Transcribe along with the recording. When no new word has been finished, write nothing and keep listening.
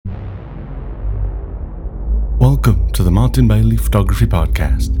Welcome to the Martin Bailey Photography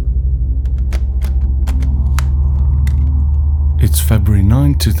Podcast. It's February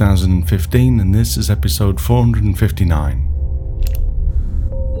 9, 2015, and this is episode 459.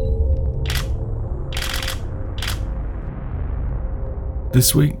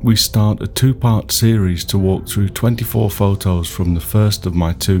 This week we start a two-part series to walk through 24 photos from the first of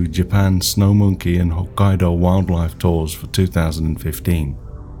my two Japan Snow Monkey and Hokkaido wildlife tours for 2015.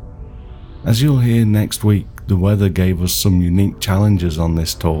 As you'll hear next week, the weather gave us some unique challenges on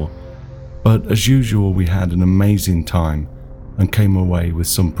this tour, but as usual we had an amazing time and came away with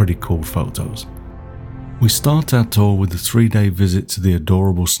some pretty cool photos. We start our tour with a 3-day visit to the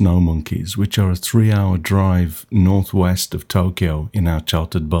adorable snow monkeys, which are a 3-hour drive northwest of Tokyo in our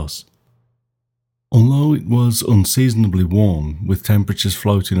chartered bus. Although it was unseasonably warm, with temperatures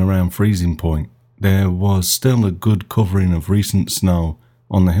floating around freezing point, there was still a good covering of recent snow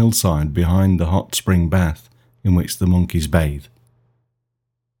on the hillside behind the hot spring bath in which the monkeys bathe.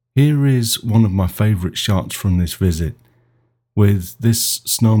 Here is one of my favourite shots from this visit, with this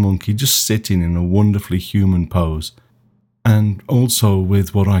snow monkey just sitting in a wonderfully human pose, and also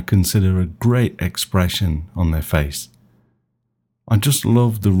with what I consider a great expression on their face. I just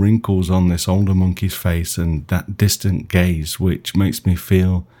love the wrinkles on this older monkey's face and that distant gaze, which makes me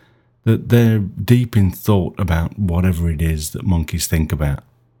feel that they're deep in thought about whatever it is that monkeys think about.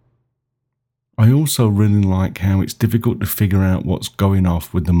 I also really like how it's difficult to figure out what's going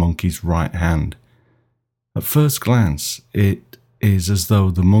off with the monkey's right hand. At first glance, it is as though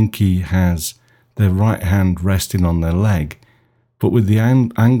the monkey has their right hand resting on their leg, but with the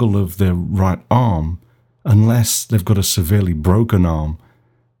angle of their right arm, unless they've got a severely broken arm,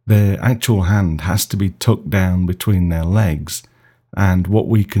 their actual hand has to be tucked down between their legs, and what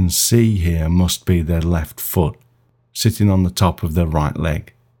we can see here must be their left foot, sitting on the top of their right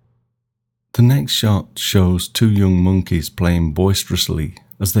leg. The next shot shows two young monkeys playing boisterously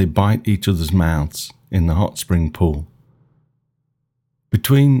as they bite each other's mouths in the hot spring pool.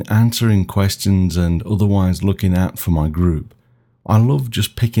 Between answering questions and otherwise looking out for my group, I love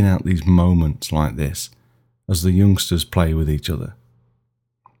just picking out these moments like this as the youngsters play with each other.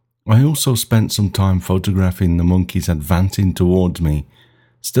 I also spent some time photographing the monkeys advancing towards me,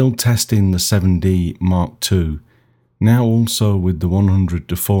 still testing the 7D Mark II, now also with the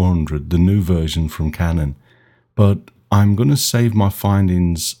 100-400, the new version from Canon, but I'm going to save my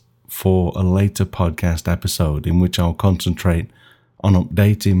findings for a later podcast episode in which I'll concentrate on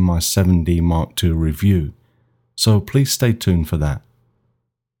updating my 7D Mark II review, so please stay tuned for that.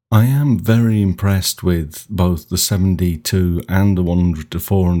 I am very impressed with both the 7D2 and the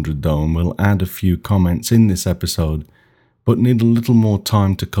 100-400 though, and will add a few comments in this episode, but need a little more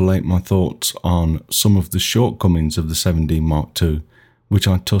time to collate my thoughts on some of the shortcomings of the 7D Mark II, which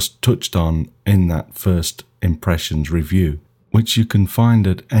I touched on in that first impressions review, which you can find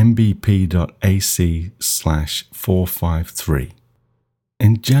at mbp.ac/453.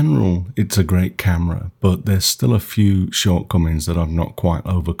 In general, it's a great camera, but there's still a few shortcomings that I've not quite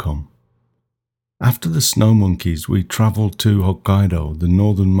overcome. After the snow monkeys, we travelled to Hokkaido, the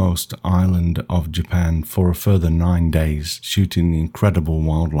northernmost island of Japan, for a further 9 days, shooting the incredible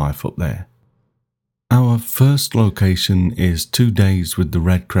wildlife up there. Our first location is 2 days with the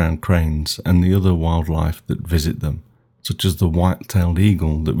red-crowned cranes and the other wildlife that visit them, such as the white-tailed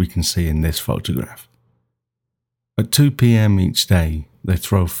eagle that we can see in this photograph. At 2 p.m. each day, they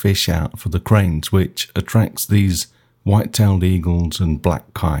throw fish out for the cranes, which attracts these white-tailed eagles and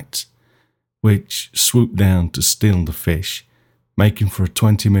black kites, which swoop down to steal the fish, making for a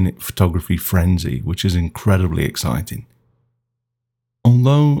 20-minute photography frenzy, which is incredibly exciting.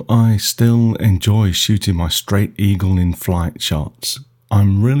 Although I still enjoy shooting my straight eagle in flight shots,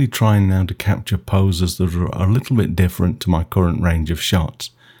 I'm really trying now to capture poses that are a little bit different to my current range of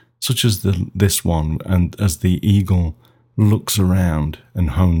shots, such as this one, and as the eagle looks around and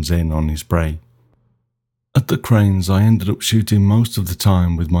hones in on his prey. At the cranes, I ended up shooting most of the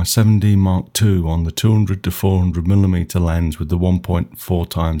time with my 7D Mark II on the 200-400mm lens with the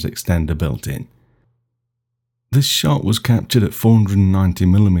 1.4x extender built in. This shot was captured at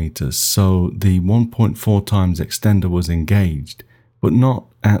 490mm, so the 1.4x extender was engaged, but not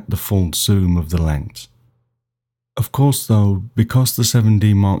at the full zoom of the lens. Of course though, because the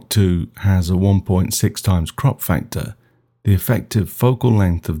 7D Mark II has a 1.6x crop factor, the effective focal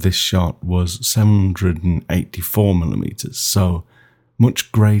length of this shot was 784mm, so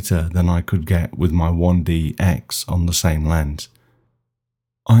much greater than I could get with my 1DX on the same lens.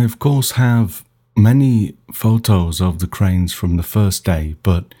 I of course have many photos of the cranes from the first day,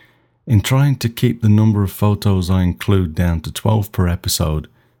 but in trying to keep the number of photos I include down to 12 per episode,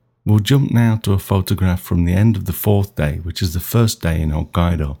 We'll jump now to a photograph from the end of the fourth day, which is the first day in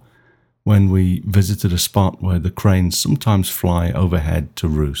Hokkaido, when we visited a spot where the cranes sometimes fly overhead to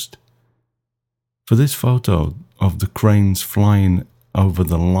roost. For this photo of the cranes flying over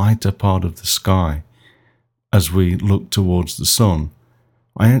the lighter part of the sky as we look towards the sun,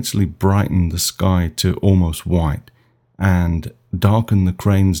 I actually brightened the sky to almost white and darkened the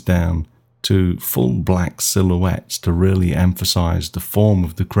cranes down to full black silhouettes to really emphasize the form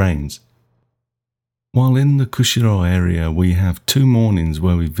of the cranes. While in the Kushiro area, we have 2 mornings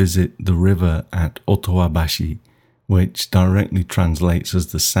where we visit the river at Otowabashi, which directly translates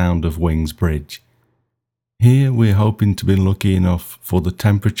as the Sound of Wings Bridge. Here we're hoping to be lucky enough for the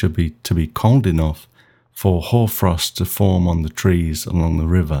temperature to be cold enough for hoarfrost to form on the trees along the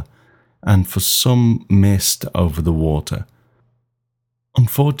river, and for some mist over the water.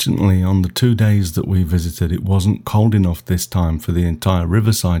 Unfortunately, on the 2 days that we visited, it wasn't cold enough this time for the entire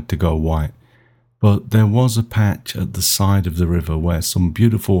riverside to go white, but there was a patch at the side of the river where some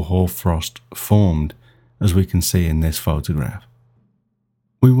beautiful hoarfrost formed, as we can see in this photograph.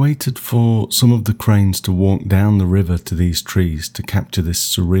 We waited for some of the cranes to walk down the river to these trees to capture this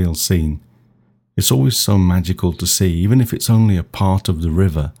surreal scene. It's always so magical to see, even if it's only a part of the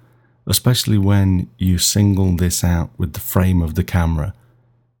river, especially when you single this out with the frame of the camera,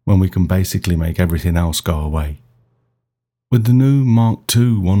 when we can basically make everything else go away. With the new Mark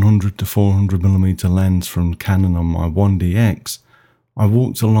II 100-400mm lens from Canon on my 1DX, I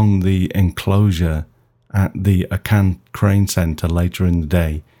walked along the enclosure at the Akan Crane Center later in the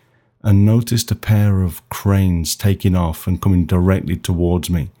day and noticed a pair of cranes taking off and coming directly towards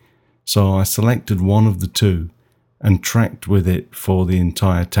me. So I selected one of the two and tracked with it for the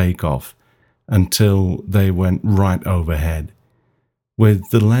entire takeoff until they went right overhead. With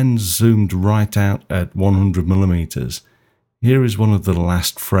the lens zoomed right out at 100mm, here is one of the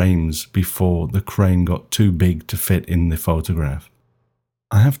last frames before the crane got too big to fit in the photograph.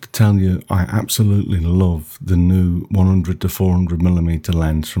 I have to tell you, I absolutely love the new 100-400mm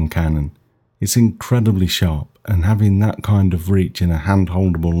lens from Canon. It's incredibly sharp, and having that kind of reach in a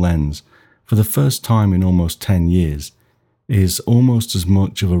hand-holdable lens for the first time in almost 10 years is almost as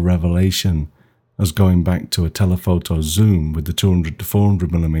much of a revelation as going back to a telephoto zoom with the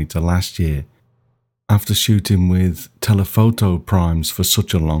 200-400mm last year, after shooting with telephoto primes for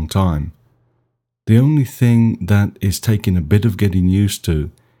such a long time. The only thing that is taking a bit of getting used to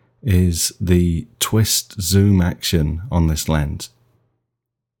is the twist zoom action on this lens.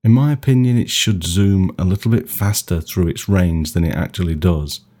 In my opinion, it should zoom a little bit faster through its range than it actually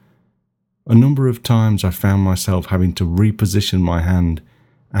does. A number of times I found myself having to reposition my hand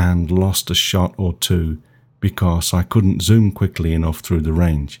and lost a shot or two because I couldn't zoom quickly enough through the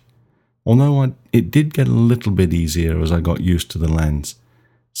range. Although it did get a little bit easier as I got used to the lens.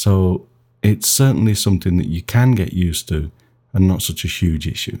 So it's certainly something that you can get used to and not such a huge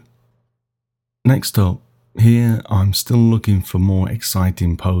issue. Next up, here I'm still looking for more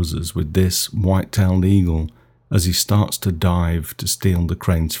exciting poses with this white-tailed eagle as he starts to dive to steal the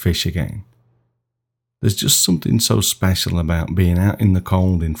crane's fish again. There's just something so special about being out in the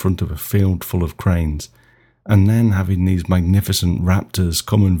cold in front of a field full of cranes and then having these magnificent raptors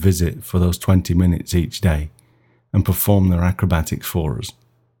come and visit for those 20 minutes each day and perform their acrobatics for us.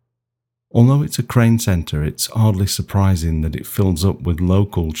 Although it's a crane centre, it's hardly surprising that it fills up with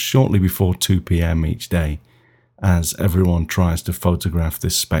locals shortly before 2 p.m. each day, as everyone tries to photograph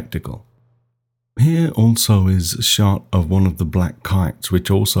this spectacle. Here also is a shot of one of the black kites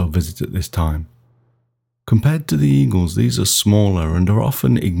which also visit at this time. Compared to the eagles, these are smaller and are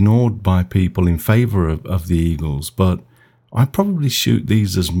often ignored by people in favour of the eagles, but I probably shoot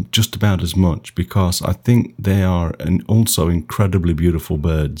these as just about as much because I think they are also incredibly beautiful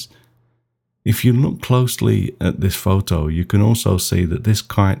birds. If you look closely at this photo, you can also see that this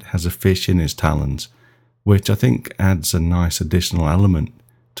kite has a fish in his talons, which I think adds a nice additional element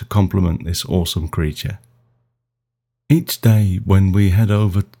to complement this awesome creature. Each day when we head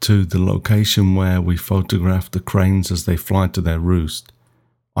over to the location where we photograph the cranes as they fly to their roost,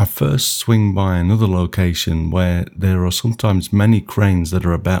 I first swing by another location where there are sometimes many cranes that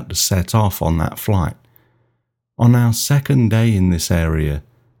are about to set off on that flight. On our second day in this area,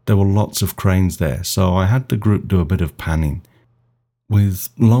 there were lots of cranes there, so I had the group do a bit of panning, with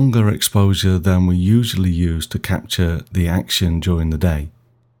longer exposure than we usually use to capture the action during the day.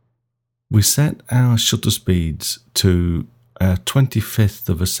 We set our shutter speeds to a 25th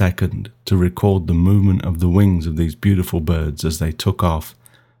of a second to record the movement of the wings of these beautiful birds as they took off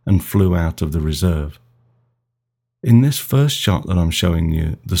and flew out of the reserve. In this first shot that I'm showing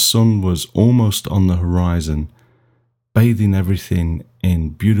you, the sun was almost on the horizon, bathing everything in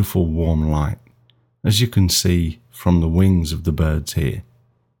beautiful warm light, as you can see from the wings of the birds here.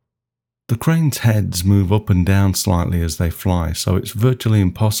 The cranes' heads move up and down slightly as they fly, so it's virtually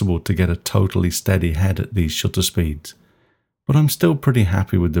impossible to get a totally steady head at these shutter speeds. But I'm still pretty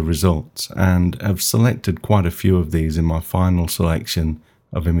happy with the results, and have selected quite a few of these in my final selection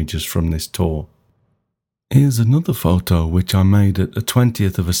of images from this tour. Here's another photo which I made at a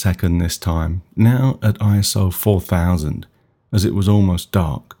 20th of a second this time, now at ISO 4000, as it was almost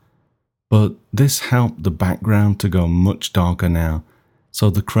dark. But this helped the background to go much darker now, so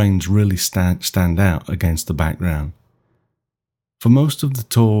the cranes really stand out against the background. For most of the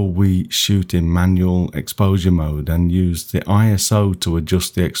tour we shoot in manual exposure mode and use the ISO to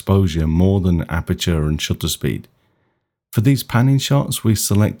adjust the exposure more than aperture and shutter speed. For these panning shots we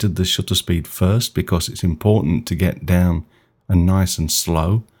selected the shutter speed first because it's important to get down and nice and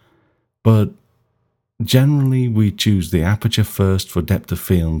slow, but generally we choose the aperture first for depth of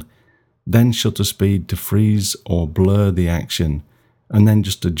field, then shutter speed to freeze or blur the action, and then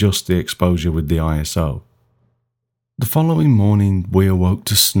just adjust the exposure with the ISO. The following morning we awoke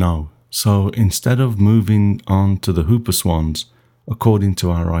to snow, so instead of moving on to the Hooper Swans, according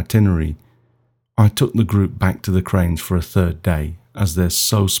to our itinerary, I took the group back to the cranes for a third day, as they're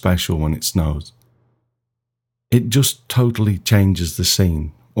so special when it snows. It just totally changes the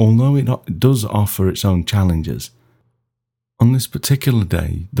scene, although it does offer its own challenges. On this particular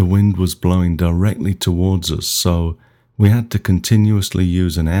day, the wind was blowing directly towards us, so we had to continuously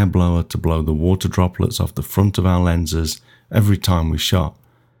use an air blower to blow the water droplets off the front of our lenses every time we shot,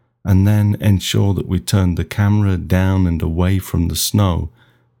 and then ensure that we turned the camera down and away from the snow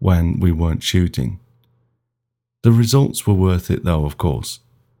when we weren't shooting. The results were worth it though, of course.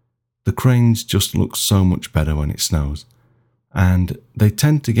 The cranes just look so much better when it snows, and they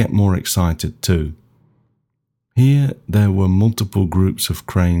tend to get more excited too. Here there were multiple groups of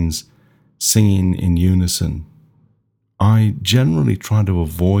cranes singing in unison. I generally try to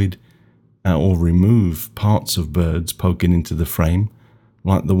avoid or remove parts of birds poking into the frame,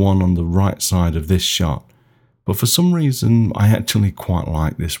 like the one on the right side of this shot, but for some reason I actually quite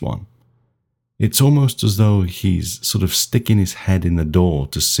like this one. It's almost as though he's sort of sticking his head in the door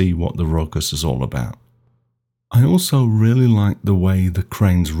to see what the ruckus is all about. I also really like the way the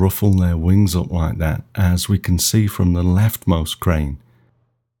cranes ruffle their wings up like that, as we can see from the leftmost crane.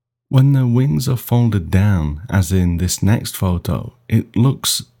 When their wings are folded down, as in this next photo, it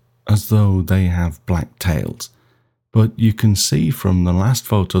looks as though they have black tails. But you can see from the last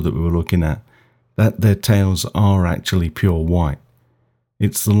photo that we were looking at that their tails are actually pure white.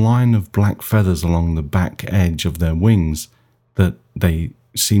 It's the line of black feathers along the back edge of their wings that they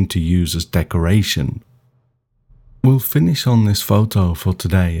seem to use as decoration. We'll finish on this photo for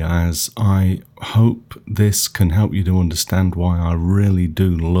today, as I hope this can help you to understand why I really do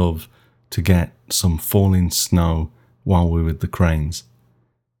love to get some falling snow while we're with the cranes.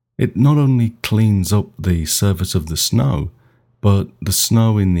 It not only cleans up the surface of the snow, but the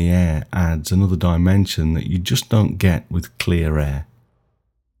snow in the air adds another dimension that you just don't get with clear air.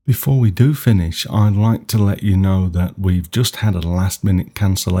 Before we do finish, I'd like to let you know that we've just had a last-minute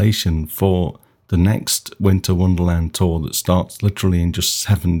cancellation for the next Winter Wonderland tour that starts literally in just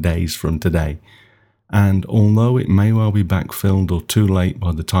 7 days from today. And although it may well be backfilled or too late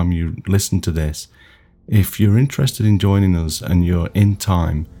by the time you listen to this, if you're interested in joining us and you're in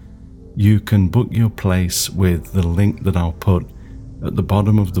time, you can book your place with the link that I'll put at the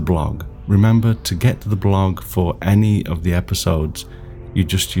bottom of the blog. Remember, to get to the blog for any of the episodes, you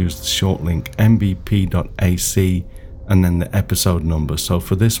just use the short link mbp.ac and then the episode number. So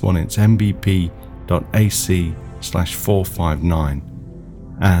for this one, it's mbp.ac/459.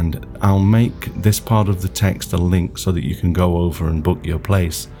 And I'll make this part of the text a link so that you can go over and book your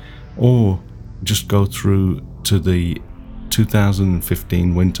place, or just go through to the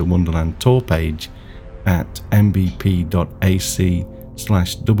 2015 Winter Wonderland tour page at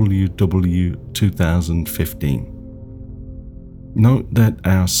mbp.ac/ww2015. Note that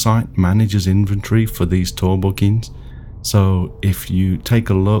our site manages inventory for these tour bookings, so if you take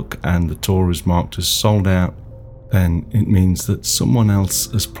a look and the tour is marked as sold out, then it means that someone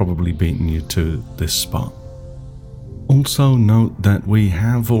else has probably beaten you to this spot. Also note that we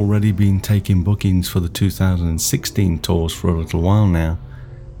have already been taking bookings for the 2016 tours for a little while now,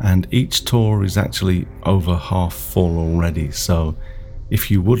 and each tour is actually over half full already, so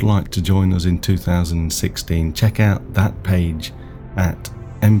if you would like to join us in 2016, check out that page at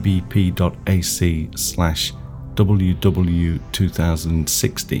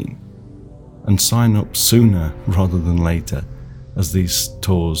mbp.ac/ww2016 and sign up sooner rather than later, as these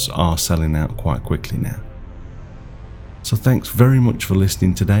tours are selling out quite quickly now. So thanks very much for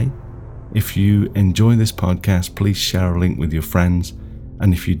listening today. If you enjoy this podcast, please share a link with your friends.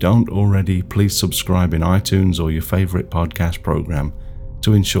 And if you don't already, please subscribe in iTunes or your favourite podcast program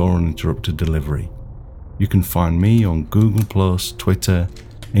to ensure uninterrupted delivery. You can find me on Google+, Twitter,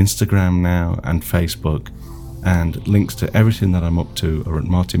 Instagram now, and Facebook. And links to everything that I'm up to are at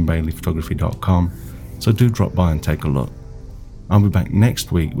martinbaileyphotography.com. So do drop by and take a look. I'll be back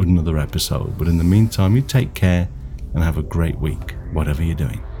next week with another episode. But in the meantime, you take care and have a great week, whatever you're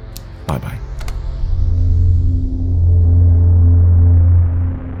doing. Bye-bye.